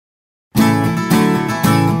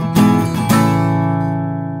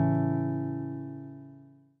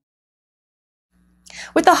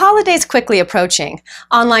With the holidays quickly approaching,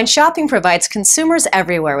 online shopping provides consumers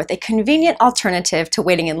everywhere with a convenient alternative to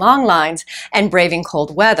waiting in long lines and braving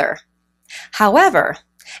cold weather. However,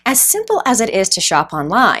 as simple as it is to shop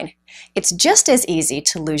online, it's just as easy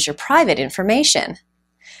to lose your private information.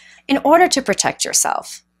 In order to protect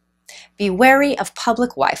yourself, be wary of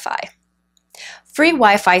public Wi-Fi. Free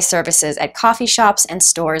Wi-Fi services at coffee shops and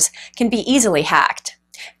stores can be easily hacked.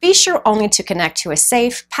 Be sure only to connect to a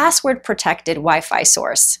safe, password-protected Wi-Fi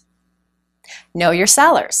source. Know your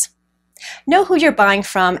sellers. Know who you're buying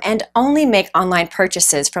from and only make online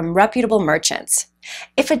purchases from reputable merchants.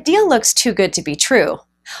 If a deal looks too good to be true,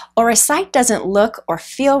 or a site doesn't look or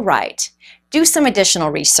feel right, do some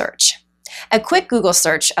additional research. A quick Google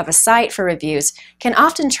search of a site for reviews can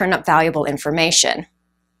often turn up valuable information.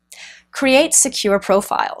 Create secure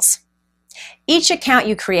profiles. Each account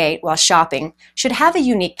you create while shopping should have a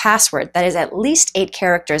unique password that is at least 8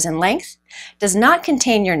 characters in length, does not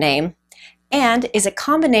contain your name, and is a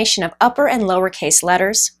combination of upper and lowercase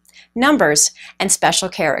letters, numbers, and special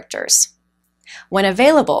characters. When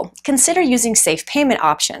available, consider using safe payment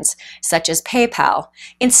options, such as PayPal,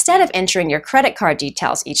 instead of entering your credit card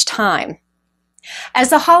details each time. As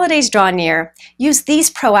the holidays draw near, use these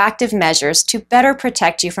proactive measures to better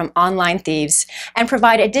protect you from online thieves and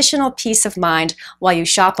provide additional peace of mind while you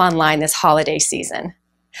shop online this holiday season.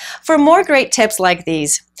 For more great tips like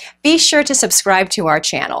these, be sure to subscribe to our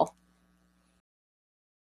channel.